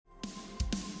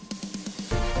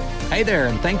Hey there,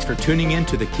 and thanks for tuning in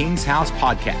to the King's House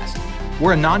podcast.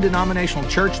 We're a non-denominational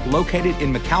church located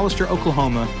in McAlester,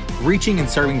 Oklahoma, reaching and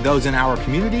serving those in our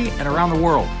community and around the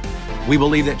world. We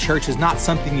believe that church is not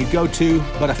something you go to,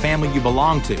 but a family you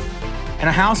belong to. And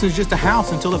a house is just a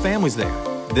house until the family's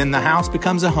there. Then the house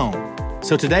becomes a home.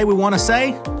 So today we want to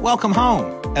say, welcome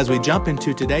home, as we jump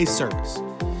into today's service.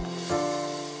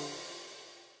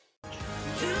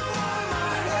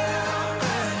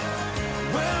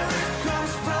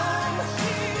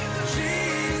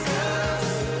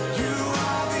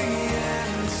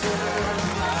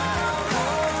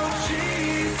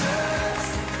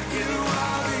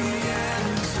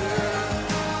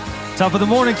 Top of the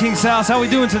morning, King's House. How we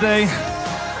doing today?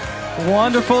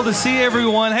 Wonderful to see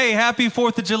everyone. Hey, happy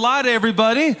 4th of July to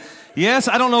everybody. Yes,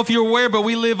 I don't know if you're aware, but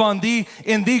we live in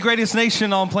the greatest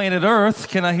nation on planet Earth.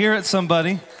 Can I hear it,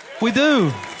 somebody? We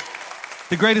do.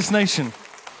 The greatest nation.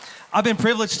 I've been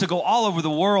privileged to go all over the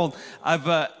world.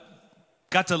 I've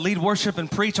got to lead worship and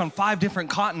preach on 5 different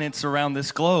continents around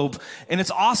this globe. And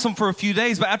it's awesome for a few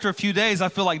days, but after a few days, I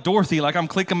feel like Dorothy, like I'm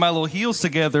clicking my little heels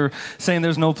together, saying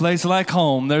there's no place like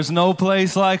home. There's no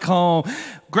place like home.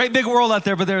 Great big world out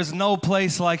there, but there's no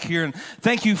place like here. And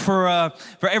thank you for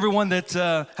everyone that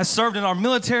has served in our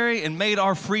military and made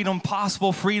our freedom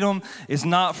possible. Freedom is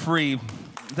not free.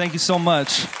 Thank you so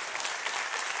much.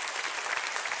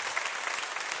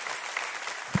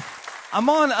 I'm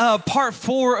on part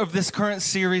 4 of this current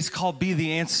series called Be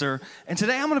the Answer. And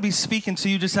today I'm going to be speaking to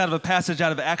you just out of a passage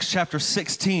out of Acts chapter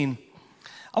 16.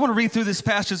 I want to read through this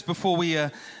passage before we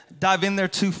dive in there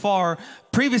too far.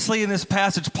 Previously in this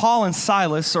passage, Paul and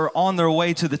Silas are on their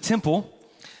way to the temple.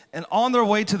 And on their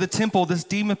way to the temple, this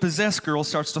demon-possessed girl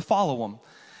starts to follow them.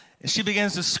 And she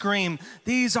begins to scream,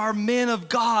 "These are men of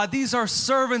God. These are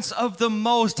servants of the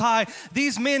Most High.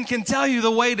 These men can tell you the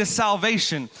way to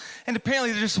salvation." And apparently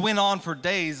it just went on for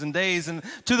days and days, and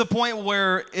to the point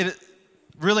where it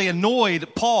really annoyed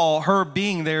Paul, her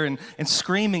being there and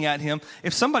screaming at him.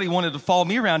 If somebody wanted to follow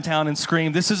me around town and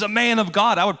scream, "This is a man of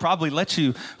God," I would probably let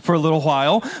you for a little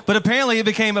while. But apparently it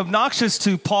became obnoxious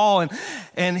to Paul,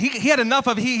 and he had enough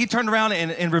of it. He turned around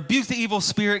and rebuked the evil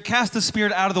spirit, cast the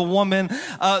spirit out of the woman.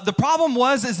 The problem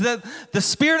is that the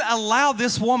spirit allowed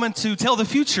this woman to tell the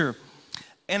future.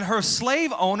 And her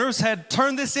slave owners had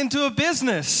turned this into a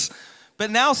business. But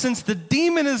now since the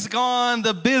demon is gone,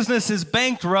 the business is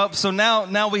bankrupt. So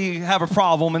now we have a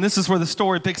problem. And this is where the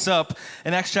story picks up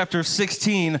in Acts chapter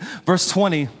 16, verse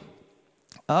 20.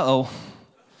 Uh-oh.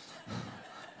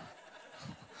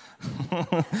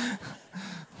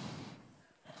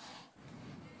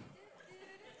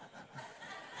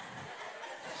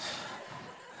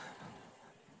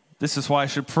 This is why I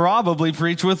should probably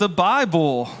preach with a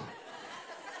Bible.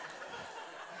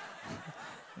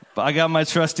 But I got my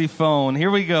trusty phone.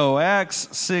 Here we go, Acts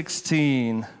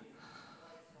 16.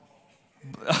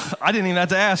 I didn't even have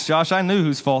to ask, Josh. I knew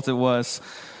whose fault it was.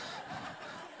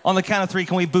 On the count of 3,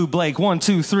 can we boo Blake? 1,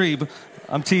 2, 3.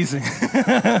 I'm teasing.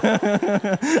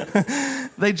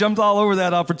 They jumped all over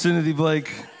that opportunity,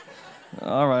 Blake.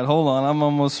 All right, hold on. I'm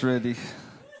almost ready.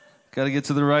 Got to get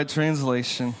to the right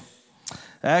translation.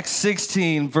 Acts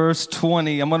 16, verse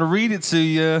 20. I'm going to read it to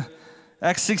you.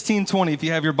 Acts 16, 20, if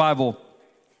you have your Bible.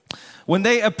 When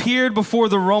they appeared before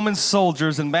the Roman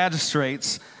soldiers and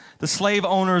magistrates, the slave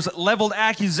owners leveled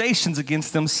accusations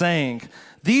against them, saying,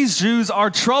 "These Jews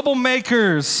are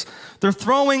troublemakers. They're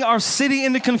throwing our city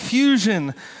into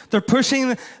confusion. They're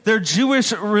pushing their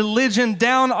Jewish religion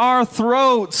down our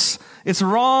throats. It's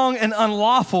wrong and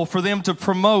unlawful for them to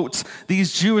promote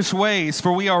these Jewish ways,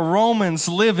 for we are Romans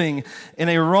living in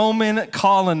a Roman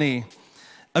colony."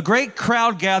 A great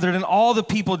crowd gathered, and all the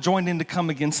people joined in to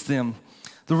come against them.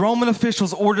 The Roman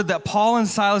officials ordered that Paul and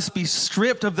Silas be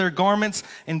stripped of their garments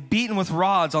and beaten with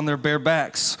rods on their bare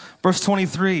backs. Verse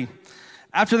 23,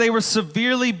 after they were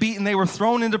severely beaten, they were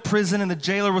thrown into prison, and the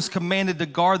jailer was commanded to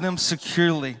guard them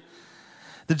securely.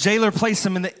 The jailer placed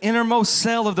them in the innermost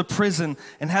cell of the prison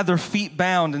and had their feet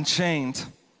bound and chained.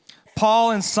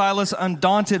 Paul and Silas,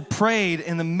 undaunted, prayed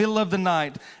in the middle of the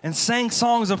night and sang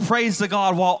songs of praise to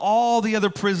God while all the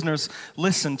other prisoners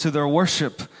listened to their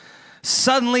worship.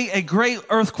 Suddenly, a great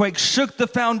earthquake shook the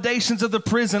foundations of the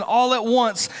prison. All at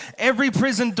once, every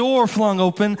prison door flung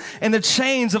open, and the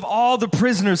chains of all the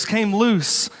prisoners came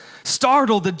loose.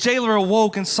 Startled, the jailer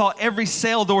awoke and saw every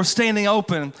cell door standing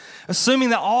open.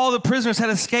 Assuming that all the prisoners had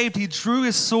escaped, he drew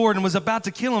his sword and was about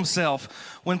to kill himself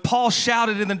when Paul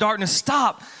shouted in the darkness,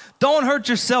 "Stop! Don't hurt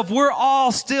yourself. We're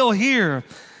all still here."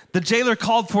 The jailer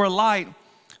called for a light.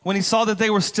 When he saw that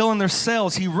they were still in their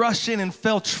cells, he rushed in and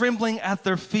fell trembling at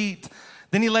their feet.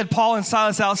 Then he led Paul and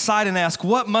Silas outside and asked,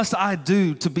 "What must I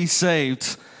do to be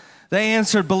saved?" They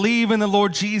answered, "Believe in the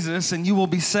Lord Jesus and you will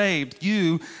be saved,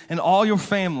 you and all your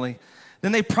family."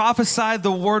 Then they prophesied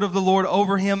the word of the Lord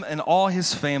over him and all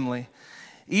his family.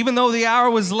 Even though the hour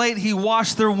was late, he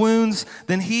washed their wounds.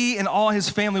 Then he and all his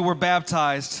family were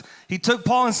baptized. He took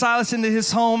Paul and Silas into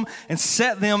his home and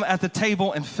set them at the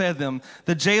table and fed them.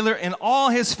 The jailer and all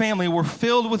his family were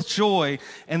filled with joy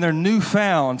in their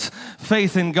newfound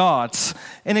faith in God.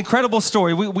 An incredible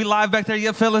story. We live back there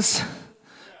yet, fellas?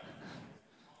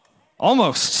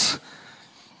 Almost.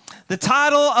 The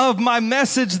title of my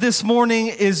message this morning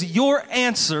is "Your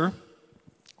Answer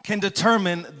Can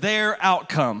Determine Their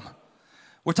Outcome."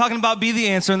 We're talking about Be the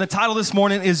Answer, and the title this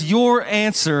morning is "Your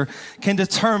Answer Can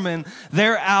Determine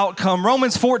Their Outcome."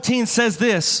 Romans 14 says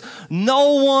this: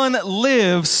 "No one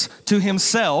lives to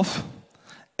himself,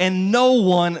 and no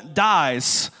one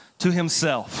dies to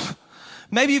himself."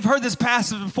 Maybe you've heard this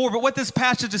passage before, but what this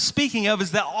passage is speaking of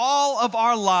is that all of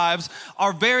our lives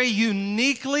are very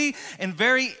uniquely and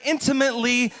very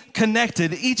intimately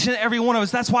connected, each and every one of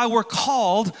us. That's why we're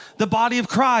called the body of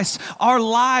Christ. Our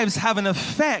lives have an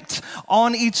effect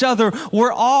on each other.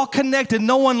 We're all connected.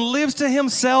 No one lives to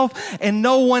himself and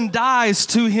no one dies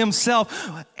to himself.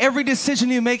 Every decision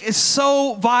you make is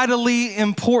so vitally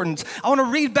important. I want to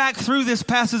read back through this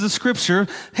passage of scripture.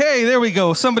 Hey, there we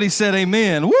go. Somebody said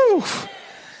amen. Woo!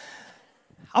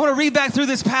 I want to read back through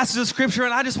this passage of scripture,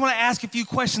 and I just want to ask a few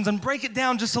questions and break it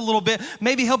down just a little bit,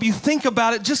 maybe help you think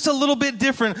about it just a little bit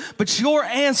different, but your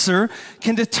answer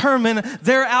can determine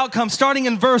their outcome. Starting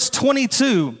in verse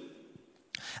 22,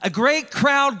 a great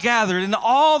crowd gathered, and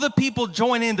all the people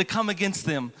joined in to come against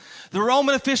them. The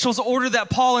Roman officials ordered that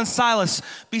Paul and Silas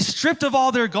be stripped of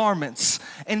all their garments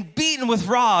and beaten with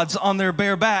rods on their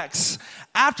bare backs.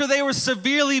 After they were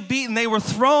severely beaten, they were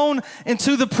thrown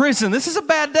into the prison. This is a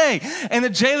bad day. And the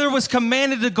jailer was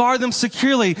commanded to guard them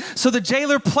securely. So the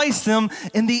jailer placed them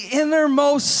in the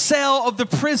innermost cell of the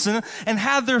prison and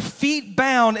had their feet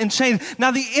bound and chained.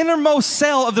 Now, the innermost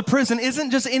cell of the prison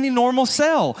isn't just any normal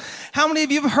cell. How many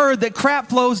of you have heard that crap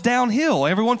flows downhill?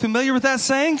 Everyone familiar with that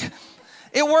saying?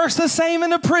 It works the same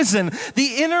in a prison.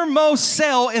 The innermost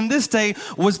cell in this day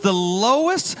was the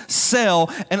lowest cell,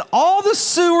 and all the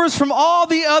sewers from all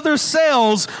the other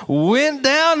cells went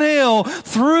downhill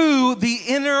through the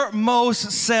innermost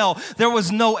cell. There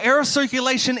was no air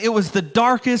circulation. It was the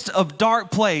darkest of dark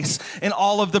place in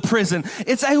all of the prison.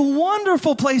 It's a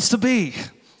wonderful place to be,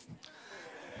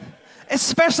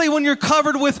 especially when you're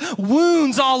covered with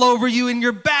wounds all over you and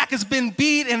your back has been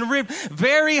beat and ripped.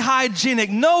 Very hygienic.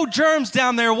 No germs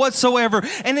down there whatsoever.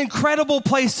 An incredible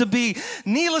place to be.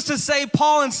 Needless to say,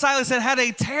 Paul and Silas had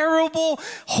a terrible,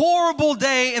 horrible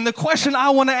day. And the question I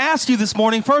want to ask you this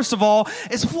morning, first of all,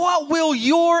 is what will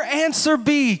your answer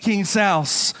be, King's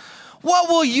House? What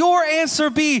will your answer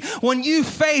be when you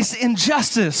face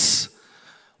injustice?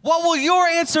 What will your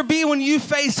answer be when you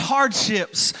face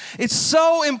hardships? It's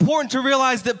so important to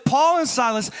realize that Paul and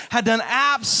Silas had done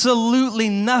absolutely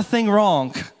nothing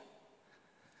wrong.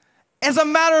 As a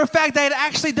matter of fact, they had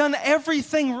actually done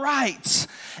everything right.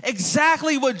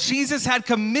 Exactly what Jesus had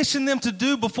commissioned them to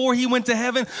do before he went to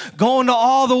heaven. Go into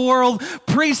all the world,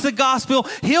 preach the gospel,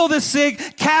 heal the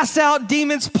sick, cast out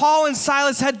demons. Paul and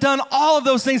Silas had done all of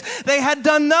those things. They had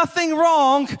done nothing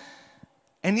wrong.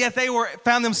 And yet they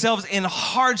found themselves in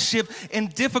hardship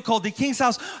and difficulty. King's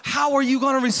House, how are you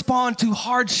going to respond to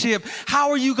hardship? How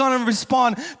are you going to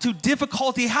respond to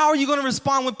difficulty? How are you going to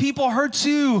respond when people hurt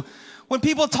you? When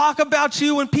people talk about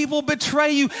you, when people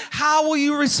betray you, how will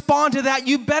you respond to that?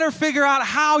 You better figure out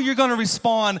how you're going to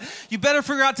respond. You better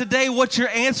figure out today what your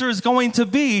answer is going to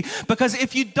be. Because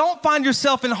if you don't find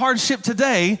yourself in hardship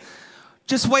today,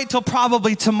 just wait till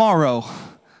probably tomorrow.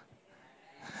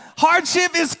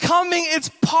 Hardship is coming. It's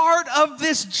part of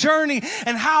this journey.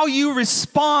 And how you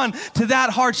respond to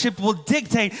that hardship will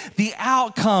dictate the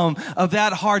outcome of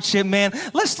that hardship, man.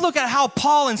 Let's look at how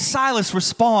Paul and Silas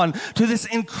respond to this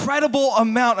incredible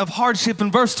amount of hardship. In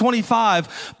verse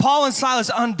 25, Paul and Silas,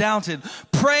 undaunted,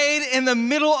 prayed in the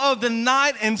middle of the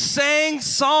night and sang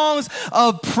songs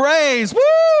of praise.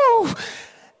 Woo!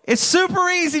 It's super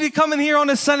easy to come in here on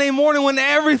a Sunday morning when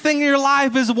everything in your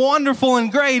life is wonderful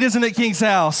and great, isn't it, King's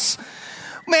House?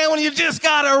 Man, when you just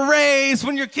got a raise,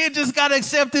 when your kid just got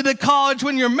accepted to college,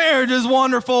 when your marriage is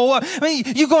wonderful. I mean,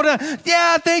 you go to,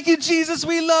 yeah, thank you, Jesus,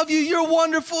 we love you, you're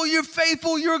wonderful, you're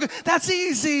faithful, you're good. That's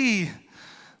easy.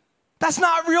 That's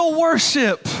not real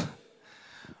worship.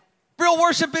 Real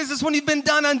worship is when you've been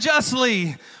done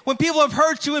unjustly, when people have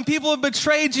hurt you and people have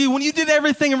betrayed you, when you did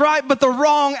everything right, but the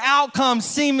wrong outcome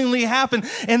seemingly happened.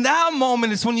 In that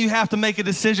moment is when you have to make a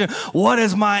decision. What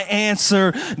is my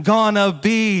answer gonna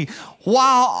be?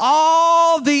 while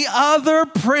all the other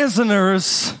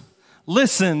prisoners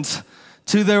listened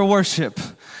to their worship.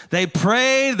 They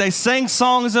prayed, they sang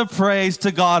songs of praise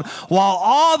to God while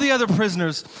all the other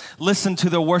prisoners listened to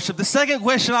their worship. The second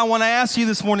question I want to ask you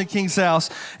this morning, King's House,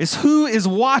 is who is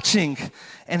watching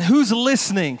and who's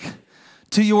listening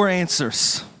to your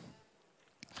answers?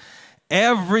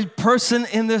 Every person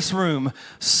in this room,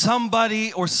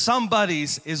 somebody or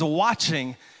somebody's is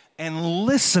watching and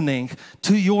listening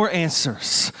to your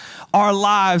answers. Our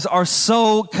lives are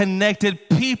so connected.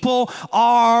 People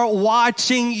are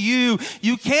watching you.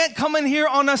 You can't come in here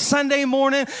on a Sunday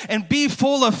morning and be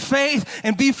full of faith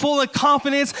and be full of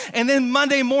confidence and then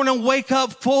Monday morning wake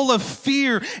up full of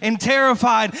fear and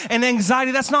terrified and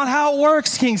anxiety. That's not how it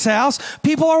works, King's House.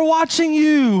 People are watching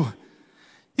you.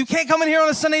 You can't come in here on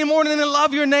a Sunday morning and then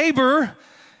love your neighbor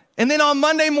and then on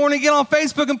Monday morning get on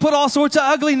Facebook and put all sorts of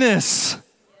ugliness.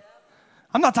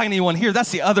 I'm not talking to anyone here.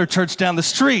 That's the other church down the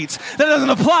street. That doesn't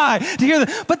apply to here.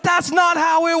 But that's not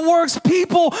how it works.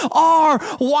 People are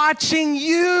watching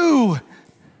you.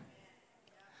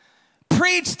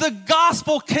 Preach the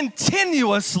gospel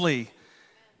continuously.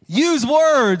 Use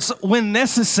words when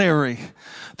necessary.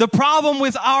 The problem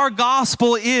with our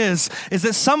gospel is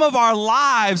that some of our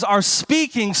lives are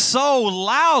speaking so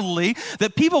loudly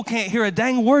that people can't hear a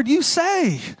dang word you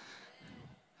say.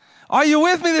 Are you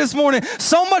with me this morning?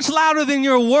 So much louder than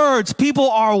your words. People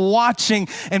are watching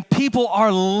and people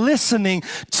are listening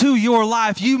to your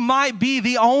life. You might be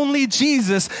the only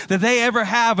Jesus that they ever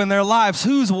have in their lives.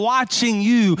 Who's watching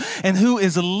you and who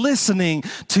is listening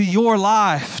to your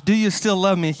life? Do you still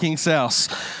love me, King's House?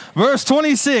 Verse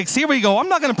 26. Here we go. I'm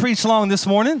not going to preach long this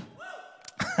morning.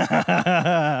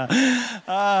 Man,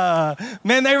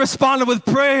 they responded with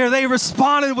prayer. They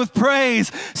responded with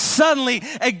praise. Suddenly,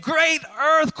 a great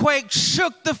earthquake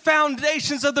shook the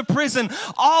foundations of the prison.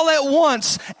 All at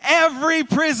once, every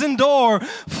prison door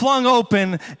flung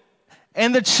open,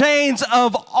 and the chains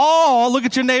of all, look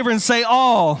at your neighbor and say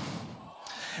all,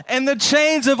 and the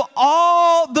chains of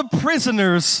all the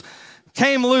prisoners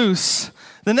came loose.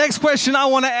 The next question I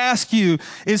want to ask you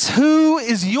is, who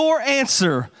is your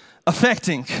answer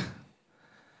affecting?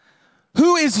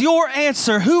 Who is your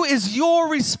answer? Who is your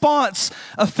response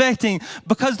affecting?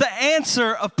 Because the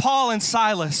answer of Paul and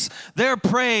Silas, their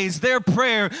praise, their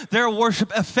prayer, their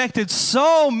worship affected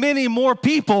so many more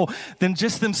people than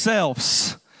just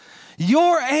themselves.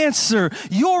 Your answer,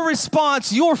 your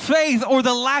response, your faith, or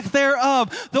the lack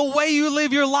thereof, the way you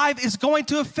live your life is going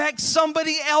to affect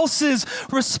somebody else's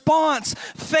response,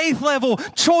 faith level,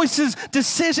 choices,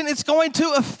 decision. It's going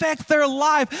to affect their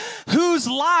life. Whose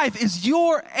life is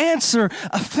your answer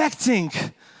affecting?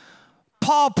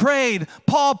 Paul prayed,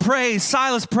 Paul prays,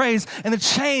 Silas prays, and the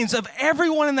chains of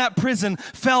everyone in that prison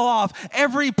fell off.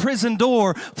 Every prison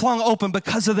door flung open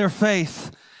because of their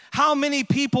faith. How many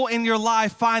people in your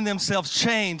life find themselves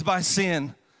chained by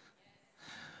sin?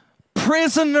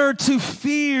 Prisoner to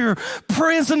fear,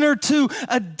 prisoner to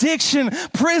addiction,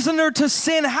 prisoner to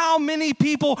sin. How many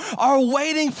people are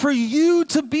waiting for you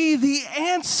to be the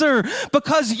answer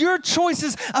because your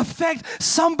choices affect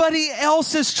somebody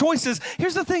else's choices?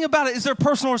 Here's the thing about it. Is there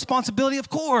personal responsibility? Of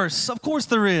course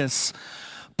there is.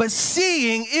 But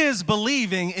seeing is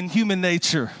believing in human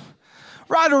nature.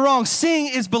 Right or wrong, seeing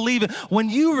is believing. When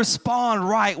you respond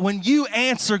right, when you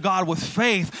answer God with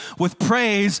faith, with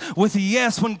praise, with a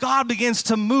yes, when God begins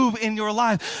to move in your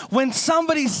life, when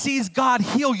somebody sees God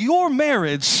heal your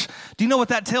marriage, do you know what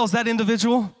that tells that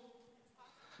individual?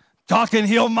 God can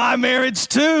heal my marriage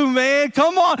too, man.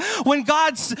 Come on.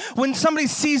 When somebody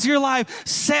sees your life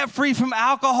set free from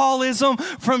alcoholism,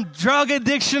 from drug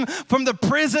addiction, from the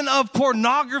prison of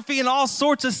pornography and all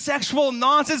sorts of sexual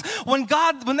nonsense, when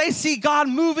they see God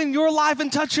move in your life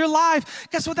and touch your life,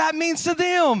 guess what that means to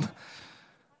them?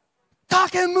 God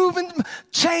can move and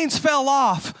chains fell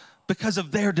off because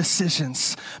of their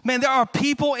decisions. Man, there are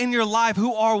people in your life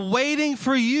who are waiting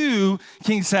for you,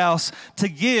 King's House, to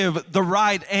give the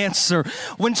right answer.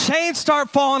 When chains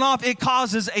start falling off, it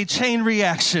causes a chain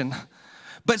reaction.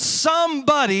 But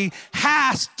somebody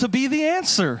has to be the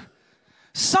answer.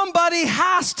 Somebody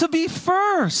has to be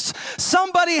first.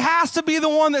 Somebody has to be the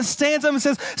one that stands up and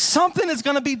says, something is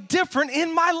going to be different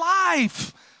in my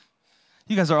life.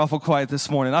 You guys are awful quiet this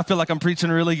morning. I feel like I'm preaching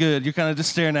really good. You're kind of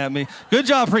just staring at me. Good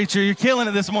job, preacher. You're killing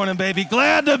it this morning, baby.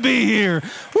 Glad to be here.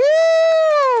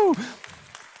 Woo!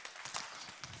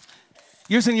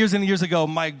 Years and years and years ago,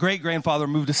 my great-grandfather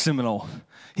moved to Seminole.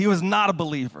 He was not a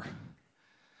believer.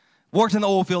 Worked in the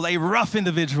oil field, a rough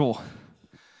individual.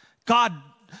 God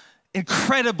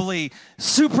incredibly,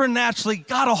 supernaturally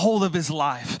got a hold of his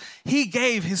life. He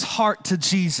gave his heart to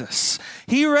Jesus.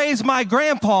 He raised my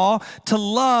grandpa to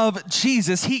love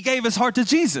Jesus. He gave his heart to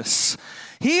Jesus.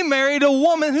 He married a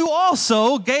woman who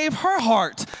also gave her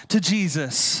heart to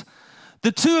Jesus.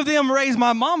 The two of them raised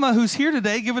my mama, who's here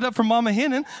today. Give it up for Mama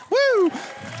Hennen. Woo!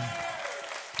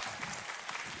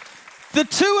 The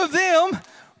two of them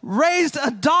raised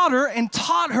a daughter and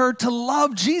taught her to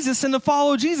love Jesus and to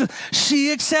follow Jesus.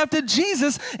 She accepted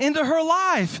Jesus into her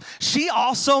life. She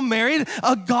also married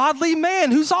a godly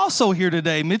man who's also here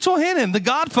today, Mitchell Hennen, the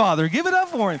Godfather. Give it up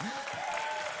for him.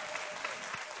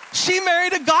 She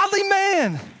married a godly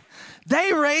man.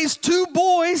 They raised two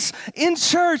boys in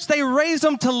church. They raised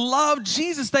them to love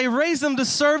Jesus. They raised them to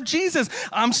serve Jesus.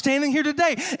 I'm standing here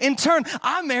today. In turn,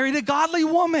 I married a godly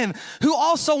woman who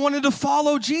also wanted to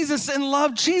follow Jesus and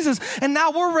love Jesus. And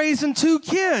now we're raising two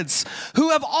kids who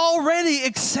have already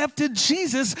accepted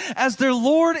Jesus as their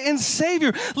Lord and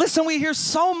Savior. Listen, we hear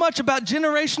so much about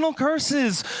generational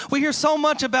curses. We hear so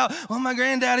much about, well, my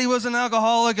granddaddy was an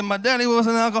alcoholic and my daddy was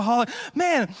an alcoholic.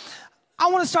 Man, I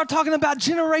want to start talking about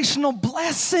generational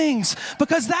blessings,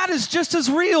 because that is just as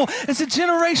real as a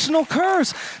generational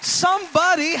curse.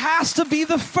 Somebody has to be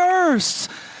the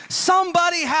first.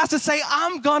 Somebody has to say,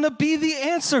 I'm going to be the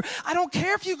answer. I don't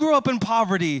care if you grew up in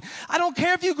poverty. I don't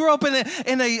care if you grew up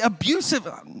in a abusive,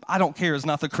 I don't care is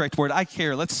not the correct word. I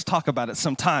care. Let's talk about it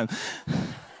sometime.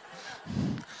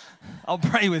 I'll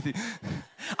pray with you.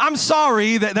 I'm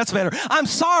sorry, that's better. I'm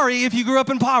sorry if you grew up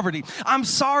in poverty. I'm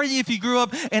sorry if you grew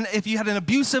up and if you had an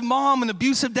abusive mom, an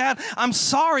abusive dad. I'm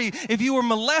sorry if you were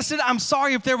molested. I'm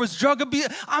sorry if there was drug abuse.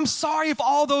 I'm sorry if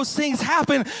all those things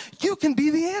happen. You can be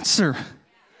the answer.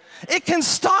 It can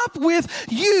stop with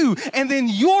you, and then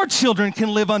your children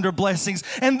can live under blessings,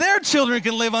 and their children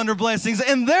can live under blessings,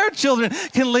 and their children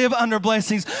can live under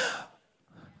blessings.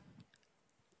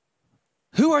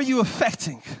 Who are you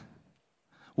affecting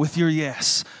with your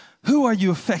yes? Who are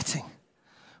you affecting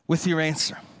with your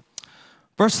answer?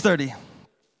 Verse 30.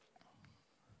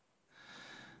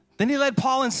 Then he led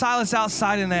Paul and Silas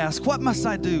outside and asked, what must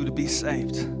I do to be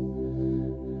saved?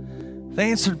 They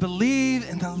answered, believe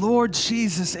in the Lord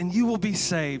Jesus and you will be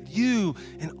saved, you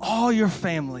and all your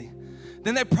family.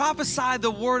 Then they prophesied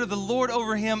the word of the Lord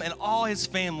over him and all his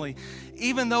family.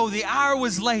 Even though the hour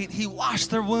was late, he washed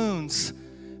their wounds.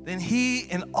 Then he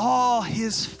and all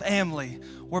his family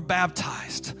were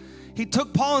baptized. He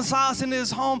took Paul and Silas into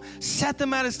his home, set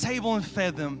them at his table, and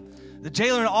fed them. The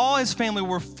jailer and all his family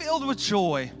were filled with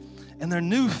joy and their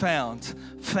newfound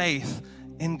faith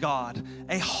in God.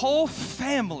 A whole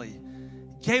family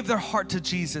gave their heart to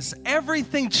Jesus.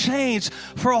 Everything changed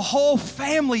for a whole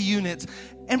family unit,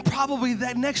 and probably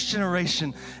that next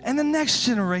generation, and the next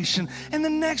generation, and the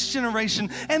next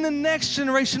generation, and the next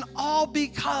generation, all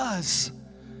because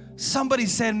somebody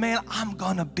said, man, I'm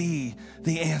gonna be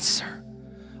the answer.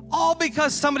 All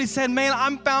because somebody said, man,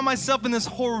 I found myself in this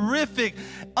horrific,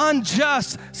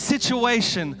 unjust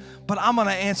situation, but I'm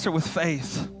gonna answer with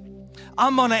faith.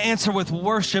 I'm gonna answer with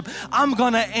worship. I'm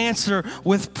gonna answer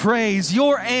with praise.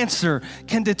 Your answer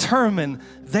can determine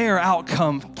their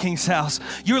outcome, King's House.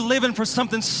 You're living for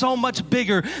something so much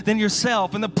bigger than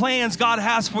yourself, and the plans God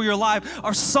has for your life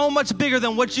are so much bigger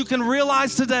than what you can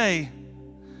realize today.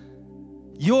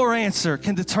 Your answer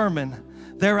can determine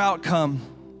their outcome.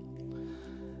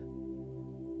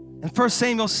 In 1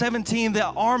 Samuel 17, the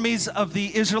armies of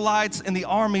the Israelites and the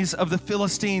armies of the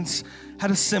Philistines had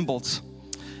assembled.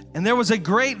 And there was a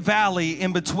great valley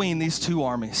in between these two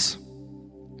armies.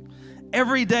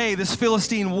 Every day, this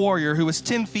Philistine warrior, who was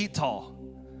 10 feet tall,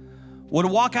 would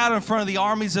walk out in front of the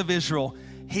armies of Israel.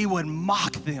 He would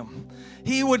mock them.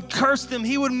 He would curse them.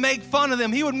 He would make fun of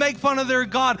them. He would make fun of their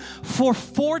God. For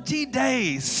 40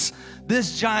 days,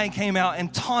 this giant came out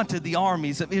and taunted the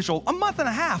armies of Israel. A month and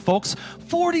a half, folks.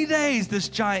 40 days, this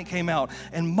giant came out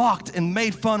and mocked and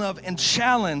made fun of and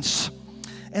challenged.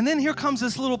 And then here comes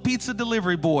this little pizza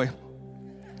delivery boy.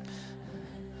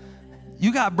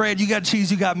 You got bread, you got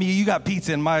cheese, you got meat, you got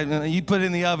pizza you put it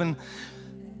in the oven.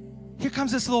 Here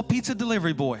comes this little pizza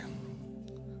delivery boy,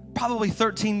 probably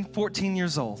 13, 14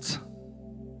 years old.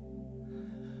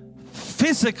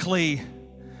 Physically,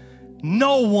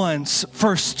 no one's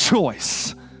first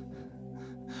choice.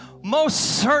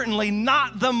 Most certainly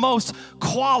not the most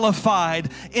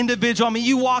qualified individual. I mean,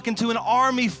 you walk into an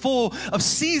army full of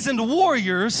seasoned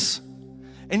warriors,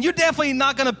 and you're definitely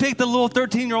not going to pick the little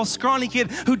 13-year-old scrawny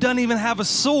kid who doesn't even have a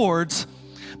sword.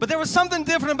 But there was something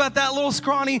different about that little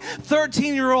scrawny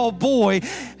 13-year-old boy.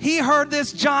 He heard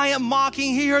this giant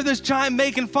mocking. He heard this giant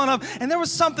making fun of. And there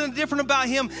was something different about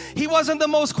him. He wasn't the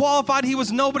most qualified. He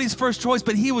was nobody's first choice,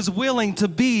 but he was willing to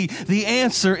be the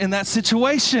answer in that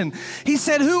situation. He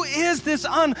said, who is this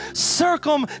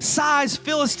uncircumcised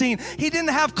Philistine? He didn't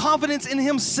have confidence in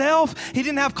himself. He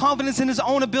didn't have confidence in his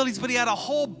own abilities, but he had a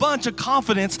whole bunch of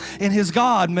confidence in his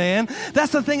God, man.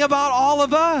 That's the thing about all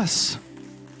of us.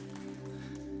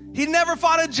 He'd never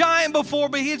fought a giant before,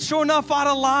 but he'd sure enough fought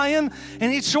a lion,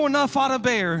 and he'd sure enough fought a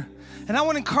bear. And I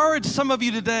want to encourage some of you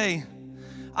today.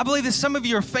 I believe that some of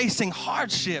you are facing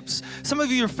hardships. Some of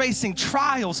you are facing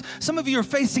trials. Some of you are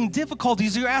facing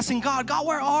difficulties. You're asking God, God,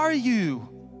 where are you?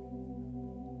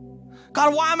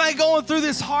 God, why am I going through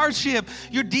this hardship?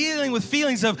 You're dealing with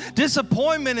feelings of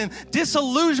disappointment and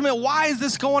disillusionment. Why is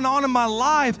this going on in my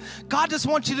life? God just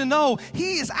wants you to know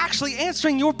He is actually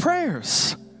answering your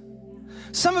prayers.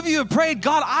 Some of you have prayed,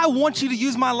 God, I want you to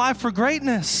use my life for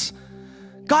greatness.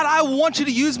 God, I want you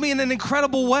to use me in an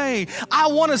incredible way. I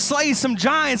want to slay some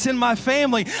giants in my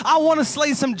family. I want to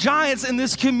slay some giants in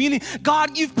this community.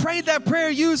 God, you've prayed that prayer,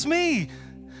 use me.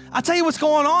 I tell you what's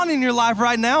going on in your life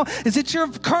right now is that you're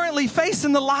currently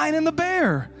facing the lion and the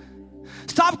bear.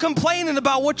 Stop complaining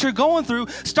about what you're going through.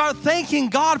 Start thanking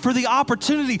God for the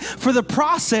opportunity, for the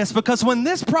process, because when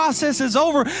this process is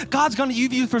over, God's going to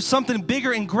use you for something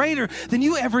bigger and greater than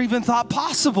you ever even thought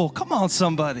possible. Come on,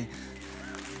 somebody.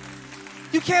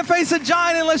 You can't face a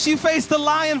giant unless you face the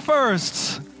lion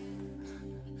first.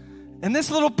 And this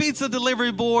little pizza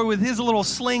delivery boy with his little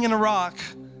sling and a rock,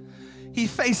 he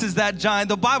faces that giant.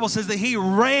 The Bible says that he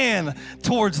ran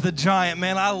towards the giant,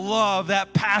 man. I love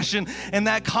that passion and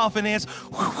that confidence.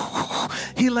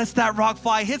 He lets that rock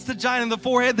fly, hits the giant in the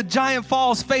forehead. The giant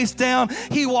falls face down.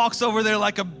 He walks over there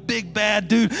like a big bad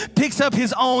dude, picks up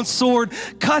his own sword,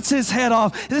 cuts his head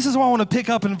off. This is what I want to pick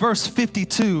up in verse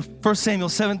 52, 1 Samuel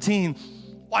 17.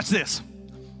 Watch this.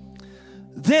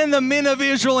 Then the men of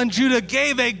Israel and Judah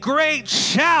gave a great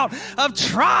shout of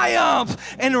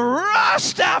triumph and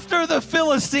rushed after the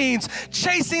Philistines,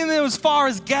 chasing them as far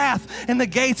as Gath and the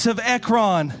gates of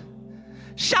Ekron.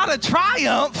 Shout of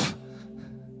triumph?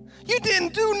 You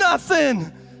didn't do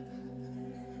nothing.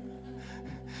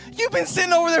 You've been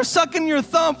sitting over there sucking your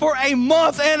thumb for a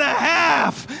month and a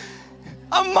half.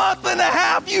 A month and a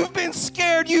half, you've been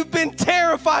scared, you've been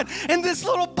terrified, and this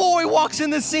little boy walks in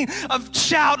the scene of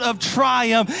shout of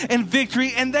triumph and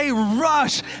victory, and they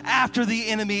rush after the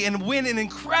enemy and win an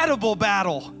incredible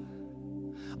battle.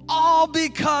 All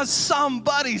because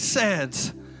somebody said,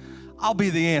 I'll be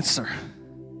the answer.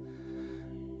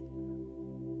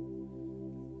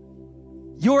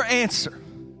 Your answer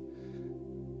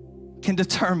can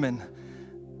determine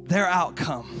their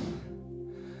outcome.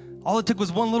 All it took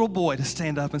was one little boy to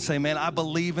stand up and say, man, I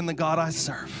believe in the God I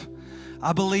serve.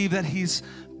 I believe that He's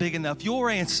big enough. Your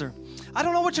answer. I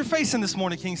don't know what you're facing this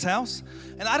morning, King's House.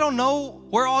 And I don't know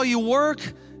where all you work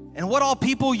and what all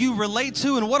people you relate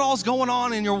to and what all's going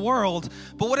on in your world.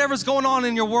 But whatever's going on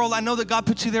in your world, I know that God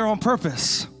put you there on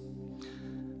purpose.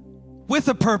 With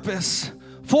a purpose,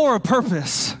 for a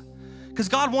purpose. Because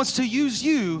God wants to use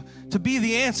you to be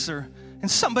the answer in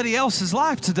somebody else's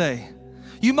life today.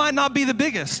 You might not be the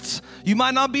biggest. You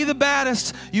might not be the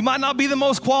baddest. You might not be the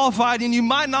most qualified, and you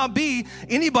might not be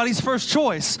anybody's first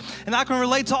choice. And I can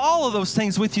relate to all of those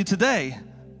things with you today.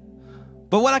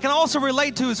 But what I can also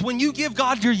relate to is when you give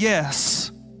God your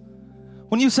yes.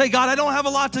 When you say, God, I don't have a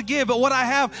lot to give, but what I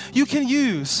have, you can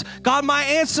use. God, my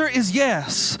answer is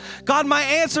yes. God, my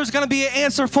answer is going to be an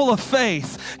answer full of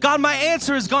faith. God, my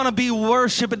answer is going to be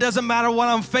worship. It doesn't matter what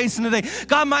I'm facing today.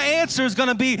 God, my answer is going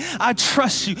to be, I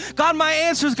trust you. God, my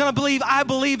answer is going to believe, I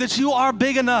believe that you are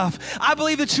big enough. I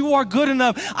believe that you are good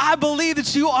enough. I believe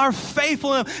that you are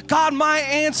faithful enough. God, my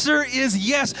answer is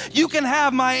yes. You can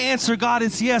have my answer, God,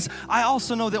 it's yes. I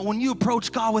also know that when you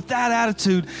approach God with that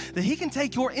attitude, that He can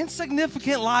take your insignificant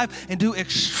life and do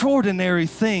extraordinary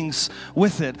things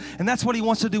with it. And that's what He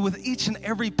wants to do with each and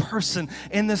every person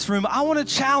in this room. I want to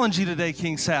challenge you today,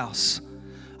 King's House.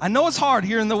 I know it's hard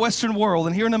here in the Western world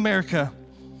and here in America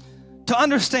to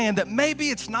understand that maybe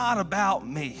it's not about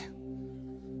me.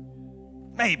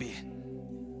 Maybe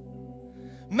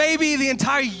the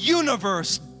entire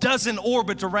universe doesn't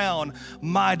orbit around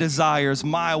my desires,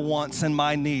 my wants, and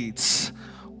my needs.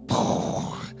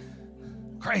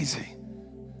 Crazy.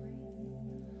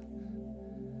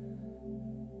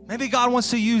 Maybe God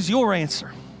wants to use your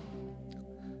answer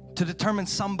to determine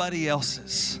somebody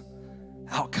else's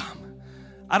outcome.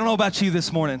 I don't know about you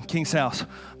this morning, King's House.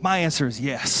 My answer is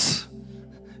yes.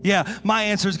 Yeah, my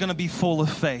answer is going to be full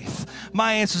of faith.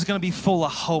 My answer is going to be full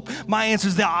of hope. My answer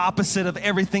is the opposite of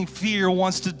everything fear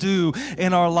wants to do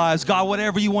in our lives. God,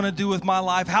 whatever you want to do with my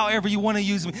life, however you want to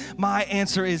use me, my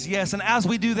answer is yes. And as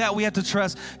we do that, we have to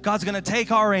trust God's going to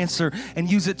take our answer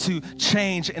and use it to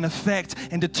change and affect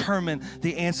and determine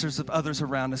the answers of others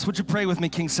around us. Would you pray with me,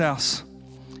 King's House?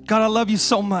 God, I love you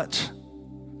so much.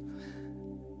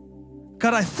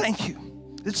 God, I thank you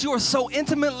that you are so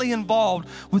intimately involved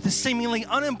with the seemingly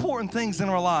unimportant things in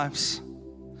our lives.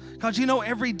 God, you know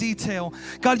every detail.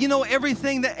 God, you know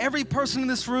everything that every person in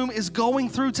this room is going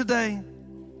through today.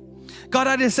 God,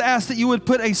 I just ask that you would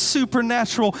put a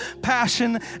supernatural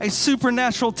passion, a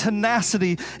supernatural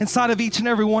tenacity inside of each and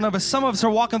every one of us. Some of us are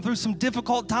walking through some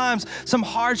difficult times, some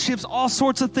hardships, all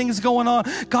sorts of things going on.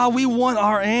 God, we want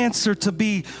our answer to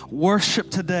be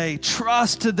worship today,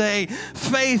 trust today,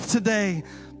 faith today.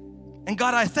 And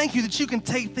God, I thank you that you can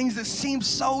take things that seem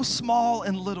so small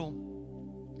and little.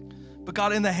 But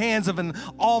God, in the hands of an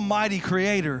almighty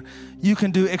creator, you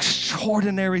can do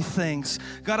extraordinary things.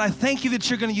 God, I thank you that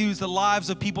you're going to use the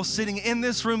lives of people sitting in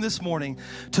this room this morning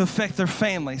to affect their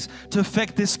families, to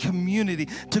affect this community,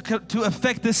 to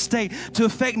affect this state, to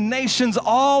affect nations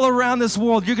all around this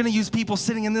world. You're going to use people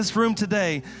sitting in this room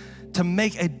today to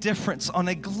make a difference on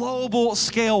a global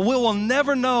scale. We will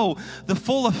never know the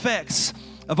full effects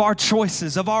of our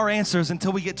choices, of our answers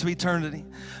until we get to eternity.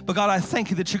 But God, I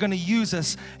thank you that you're going to use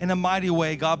us in a mighty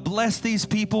way. God, bless these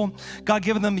people. God,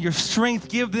 give them your strength.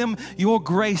 Give them your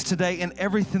grace today in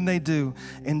everything they do.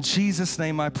 In Jesus'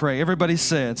 name I pray. Everybody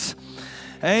says,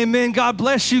 amen. God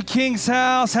bless you, King's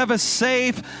House. Have a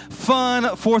safe, fun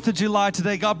 4th of July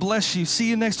today. God bless you. See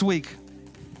you next week.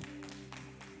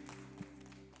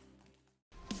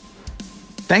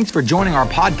 Thanks for joining our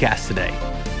podcast today.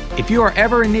 If you are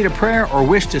ever in need of prayer or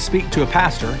wish to speak to a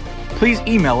pastor, please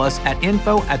email us at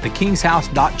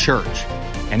info@thekingshouse.church.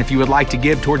 And if you would like to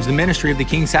give towards the ministry of the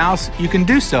King's House, you can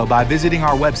do so by visiting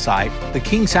our website,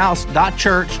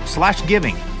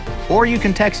 thekingshouse.church/giving. Or you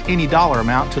can text any dollar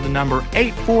amount to the number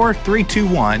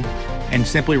 84321 and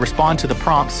simply respond to the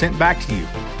prompt sent back to you.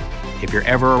 If you're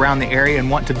ever around the area and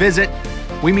want to visit,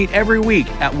 we meet every week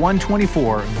at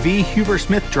 124 V. Huber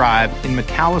Smith Drive in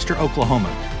McAlester, Oklahoma.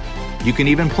 You can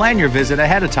even plan your visit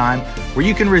ahead of time where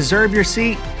you can reserve your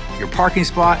seat, your parking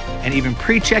spot, and even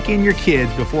pre-check in your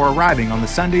kids before arriving on the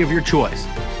Sunday of your choice.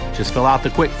 Just fill out the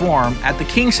quick form at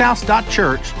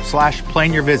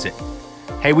thekingshouse.church/plan-your-visit.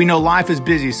 Hey, we know life is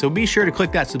busy, so be sure to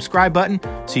click that subscribe button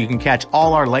so you can catch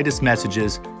all our latest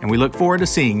messages, and we look forward to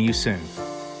seeing you soon.